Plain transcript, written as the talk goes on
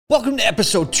Welcome to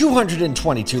episode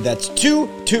 222. That's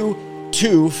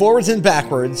 222 forwards and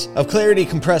backwards of Clarity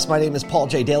Compressed. My name is Paul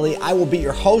J. Daly. I will be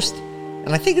your host,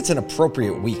 and I think it's an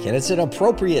appropriate week, and it's an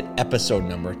appropriate episode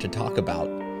number to talk about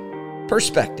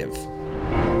perspective.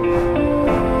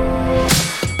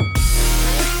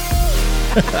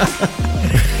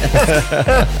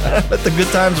 Let the good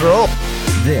times roll.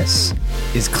 This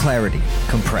is Clarity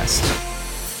Compressed.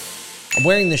 I'm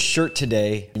wearing this shirt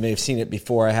today. You may have seen it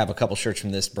before. I have a couple shirts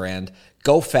from this brand.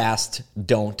 Go Fast,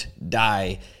 Don't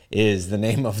Die is the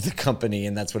name of the company,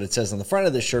 and that's what it says on the front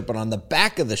of the shirt. But on the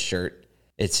back of the shirt,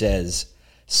 it says,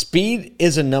 speed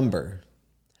is a number,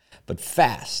 but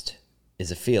fast is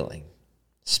a feeling.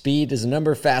 Speed is a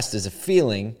number, fast is a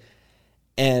feeling.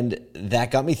 And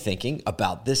that got me thinking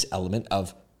about this element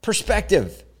of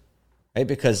perspective, right?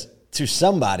 Because to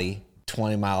somebody,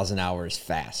 20 miles an hour is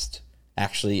fast.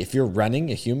 Actually, if you're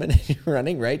running, a human, and you're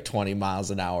running, right, 20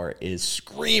 miles an hour is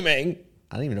screaming.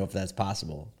 I don't even know if that's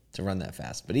possible to run that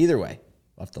fast. But either way,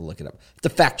 I'll have to look it up. I have to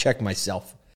fact check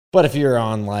myself. But if you're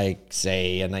on, like,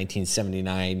 say, a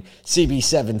 1979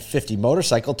 CB750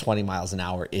 motorcycle, 20 miles an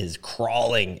hour is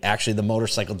crawling. Actually, the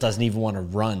motorcycle doesn't even want to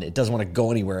run. It doesn't want to go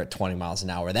anywhere at 20 miles an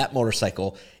hour. That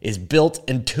motorcycle is built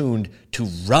and tuned to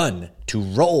run, to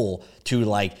roll, to,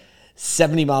 like,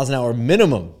 70 miles an hour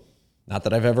minimum. Not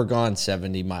that I've ever gone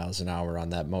 70 miles an hour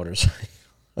on that motorcycle.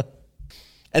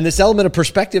 And this element of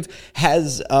perspective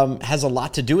has a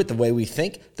lot to do with the way we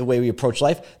think, the way we approach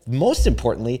life. Most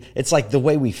importantly, it's like the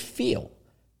way we feel,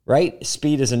 right?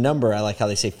 Speed is a number. I like how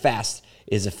they say fast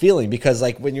is a feeling, because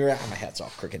like when you're at, my hat's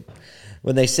all crooked.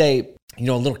 When they say, you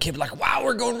know, a little kid like, wow,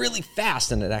 we're going really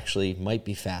fast. And it actually might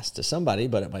be fast to somebody,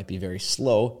 but it might be very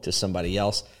slow to somebody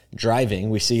else. Driving,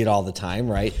 we see it all the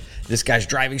time, right? This guy's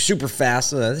driving super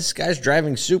fast. This guy's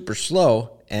driving super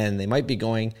slow. And they might be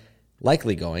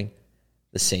likely going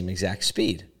the same exact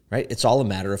speed, right? It's all a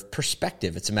matter of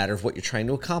perspective. It's a matter of what you're trying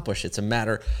to accomplish. It's a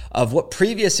matter of what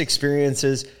previous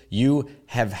experiences you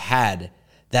have had.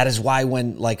 That is why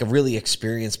when like a really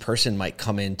experienced person might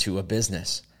come into a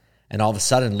business and all of a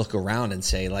sudden look around and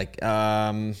say like,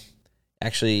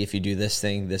 actually, if you do this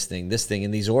thing,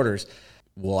 and these orders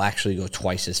will actually go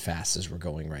twice as fast as we're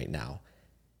going right now.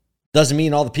 Doesn't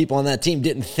mean all the people on that team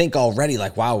didn't think already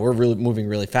like, wow, we're really moving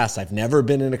really fast. I've never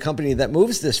been in a company that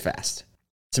moves this fast.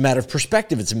 It's a matter of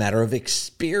perspective. It's a matter of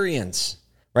experience,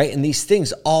 right? And these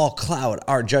things all cloud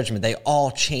our judgment. They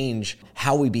all change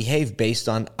how we behave based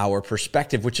on our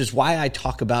perspective, which is why I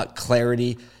talk about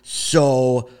clarity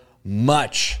so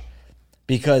much.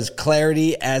 Because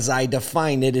clarity, as I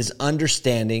define it, is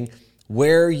understanding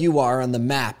where you are on the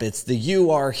map. It's the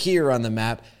you are here on the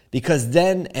map, because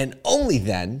then and only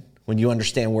then, when you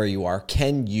understand where you are,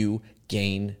 can you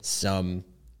gain some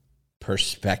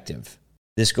perspective.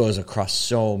 This goes across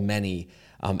so many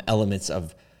elements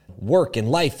of work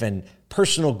and life and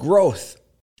personal growth.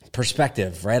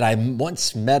 Perspective, right? I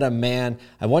once met a man,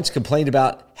 I once complained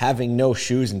about having no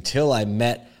shoes until I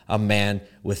met a man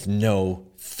with no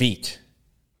feet.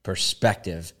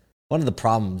 Perspective. One of the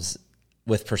problems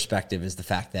with perspective is the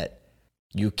fact that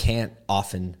you can't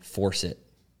often force it.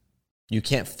 You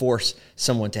can't force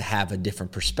someone to have a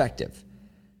different perspective,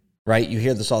 right? You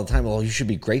hear this all the time. Well, you should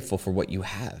be grateful for what you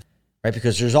have. Right?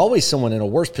 Because there's always someone in a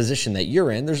worse position that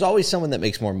you're in. There's always someone that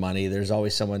makes more money. There's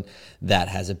always someone that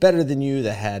has it better than you,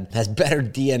 that has better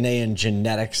DNA and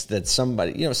genetics, that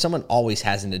someone always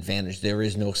has an advantage. There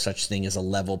is no such thing as a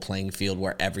level playing field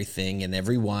where everything and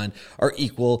everyone are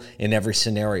equal in every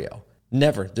scenario.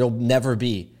 Never. There'll never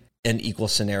be an equal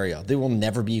scenario. There will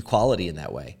never be equality in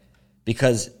that way,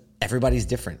 because everybody's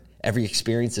different. Every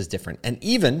experience is different. And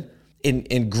even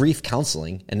in grief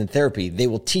counseling and in therapy, they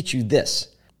will teach you this.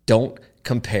 Don't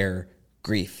compare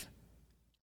grief,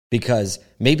 because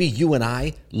maybe you and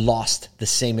I lost the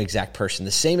same exact person.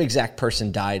 The same exact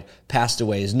person died, passed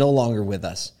away, is no longer with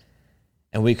us.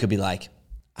 And we could be like,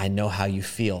 I know how you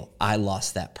feel. I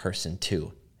lost that person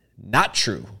too. Not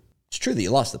true. It's true that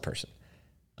you lost the person,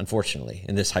 unfortunately,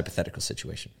 in this hypothetical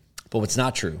situation. But what's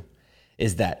not true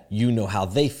is that you know how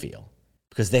they feel,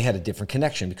 because they had a different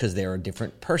connection, because they're a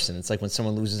different person. It's like when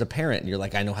someone loses a parent and you're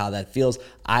like, I know how that feels.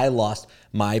 I lost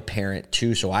my parent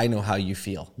too, so I know how you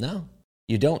feel. No,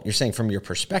 you don't. You're saying from your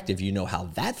perspective, you know how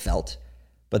that felt,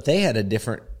 but they had a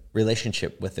different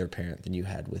relationship with their parent than you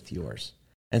had with yours.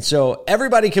 And so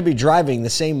everybody could be driving the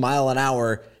same mile an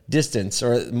hour distance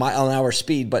or mile an hour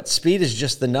speed, but speed is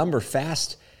just the number.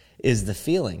 Fast is the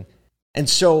feeling. And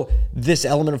so this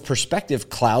element of perspective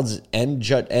clouds and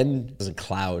doesn't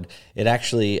cloud. It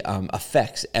actually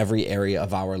affects every area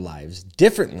of our lives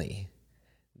differently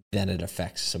then it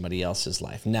affects somebody else's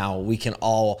life. Now, we can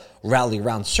all rally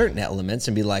around certain elements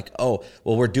and be like, oh,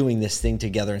 well, we're doing this thing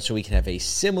together, and so we can have a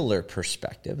similar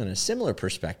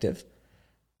perspective,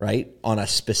 right, on a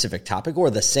specific topic, or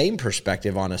the same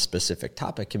perspective on a specific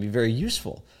topic can be very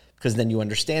useful, because then you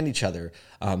understand each other.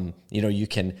 You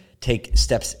can take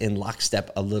steps in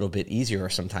lockstep a little bit easier, or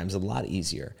sometimes a lot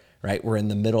easier, right? I'm in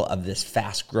the middle of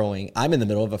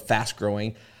a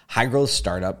fast-growing, high-growth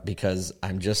startup, because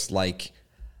I'm just like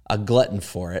a glutton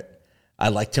for it. I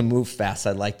like to move fast.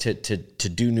 I like to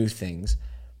do new things.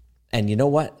 And you know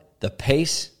what? The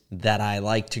pace that I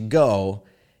like to go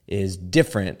is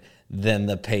different than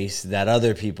the pace that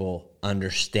other people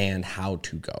understand how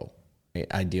to go. Right?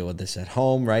 I deal with this at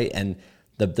home, right? And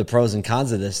the pros and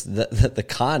cons of this, the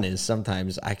con is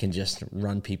sometimes I can just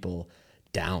run people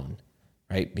down,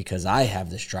 right? Because I have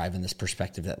this drive and this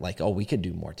perspective that like, oh, we could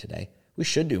do more today. We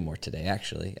should do more today,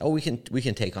 actually. Oh, we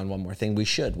can take on one more thing. We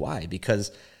should. Why? Because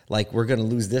like we're going to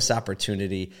lose this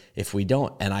opportunity if we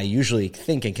don't. And I usually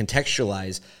think and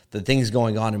contextualize the things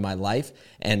going on in my life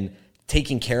and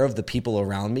taking care of the people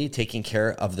around me, taking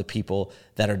care of the people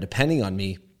that are depending on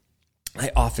me.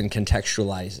 I often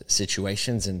contextualize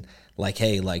situations and like,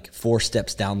 hey, like 4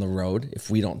 steps down the road, if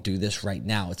we don't do this right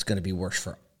now, it's going to be worse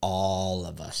for all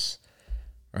of us,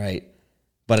 right?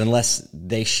 But unless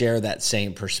they share that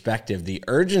same perspective, the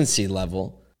urgency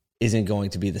level isn't going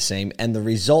to be the same. And the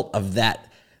result of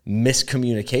that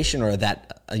miscommunication or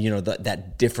that,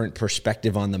 that different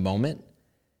perspective on the moment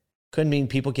could mean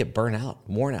people get burnt out,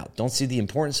 worn out, don't see the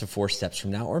importance of 4 steps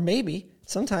from now. Or maybe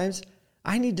sometimes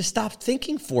I need to stop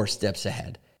thinking 4 steps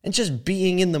ahead and just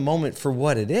being in the moment for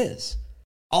what it is.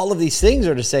 All of these things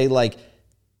are to say, like,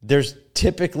 there's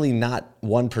typically not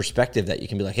one perspective that you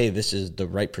can be like, hey, this is the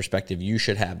right perspective. You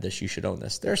should have this. You should own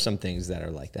this. There are some things that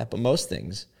are like that, but most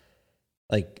things,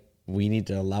 like, we need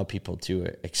to allow people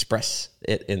to express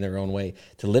it in their own way,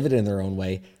 to live it in their own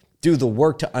way, do the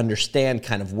work to understand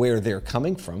kind of where they're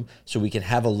coming from so we can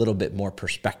have a little bit more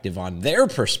perspective on their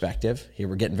perspective. Here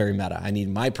we're getting very meta. I need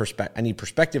my perspective. I need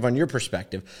perspective on your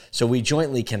perspective so we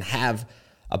jointly can have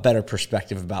a better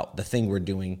perspective about the thing we're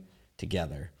doing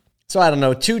together. So I don't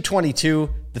know, 222,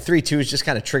 the 3-2s just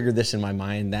kind of triggered this in my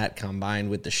mind. That combined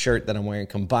with the shirt that I'm wearing,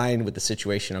 combined with the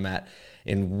situation I'm at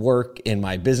in work, in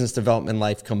my business development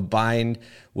life, combined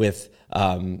with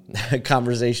a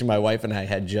conversation my wife and I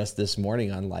had just this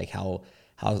morning on like how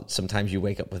sometimes you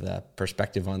wake up with a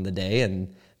perspective on the day,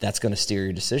 and that's going to steer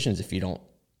your decisions if you don't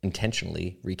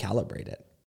intentionally recalibrate it.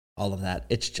 All of that,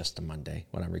 it's just a Monday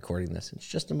when I'm recording this. It's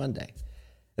just a Monday.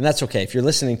 And that's okay. If you're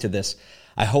listening to this,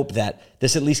 I hope that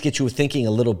this at least gets you thinking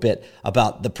a little bit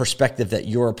about the perspective that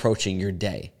you're approaching your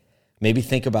day. Maybe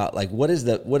think about like, what is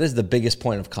the biggest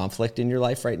point of conflict in your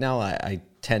life right now? I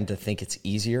tend to think it's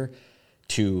easier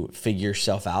to figure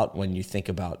yourself out when you think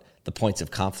about the points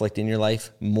of conflict in your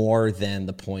life more than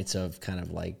the points of kind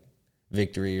of like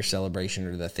victory or celebration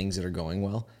or the things that are going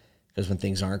well. Because when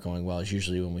things aren't going well is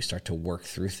usually when we start to work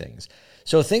through things.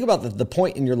 So think about the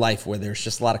point in your life where there's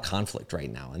just a lot of conflict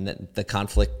right now, and that the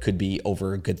conflict could be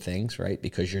over good things, right?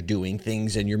 Because you're doing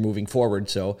things and you're moving forward.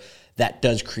 So that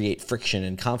does create friction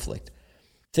and conflict.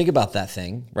 Think about that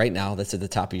thing right now that's at the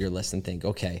top of your list and think,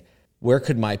 okay, where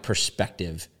could my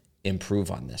perspective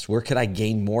improve on this? Where could I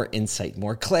gain more insight,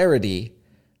 more clarity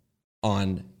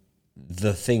on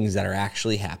the things that are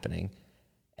actually happening?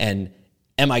 And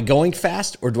am I going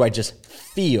fast, or do I just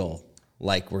feel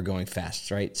like we're going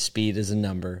fast, right? Speed is a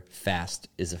number, fast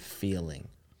is a feeling.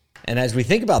 And as we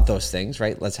think about those things,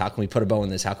 right, how can we put a bow in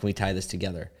this? How can we tie this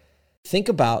together? Think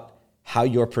about how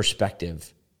your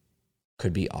perspective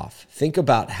could be off. Think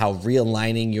about how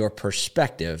realigning your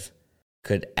perspective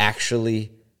could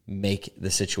actually make the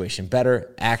situation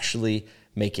better, actually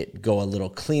make it go a little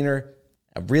cleaner.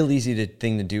 A real easy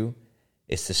thing to do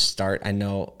is to start. I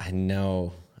know, I'm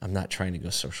not trying to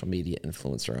go social media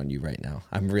influencer on you right now.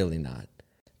 I'm really not.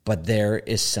 But there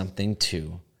is something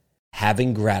to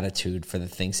having gratitude for the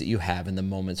things that you have in the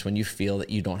moments when you feel that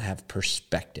you don't have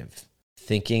perspective.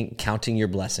 Counting your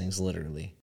blessings,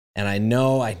 literally. And I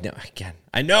know. I'm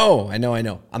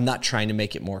not trying to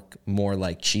make it more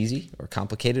like cheesy or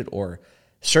complicated or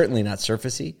certainly not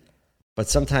surfacey. But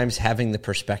sometimes having the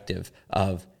perspective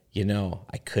of,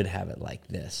 I could have it like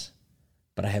this,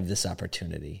 but I have this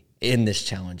opportunity in this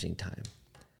challenging time.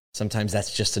 Sometimes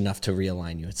that's just enough to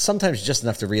realign you. It's sometimes just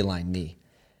enough to realign me.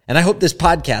 And I hope this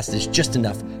podcast is just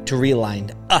enough to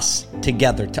realign us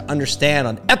together to understand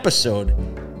on episode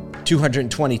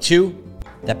 222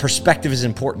 that perspective is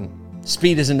important.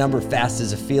 Speed is a number, fast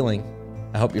is a feeling.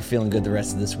 I hope you're feeling good the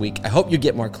rest of this week. I hope you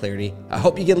get more clarity. I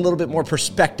hope you get a little bit more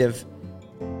perspective.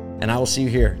 And I will see you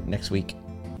here next week.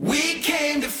 We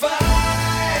came to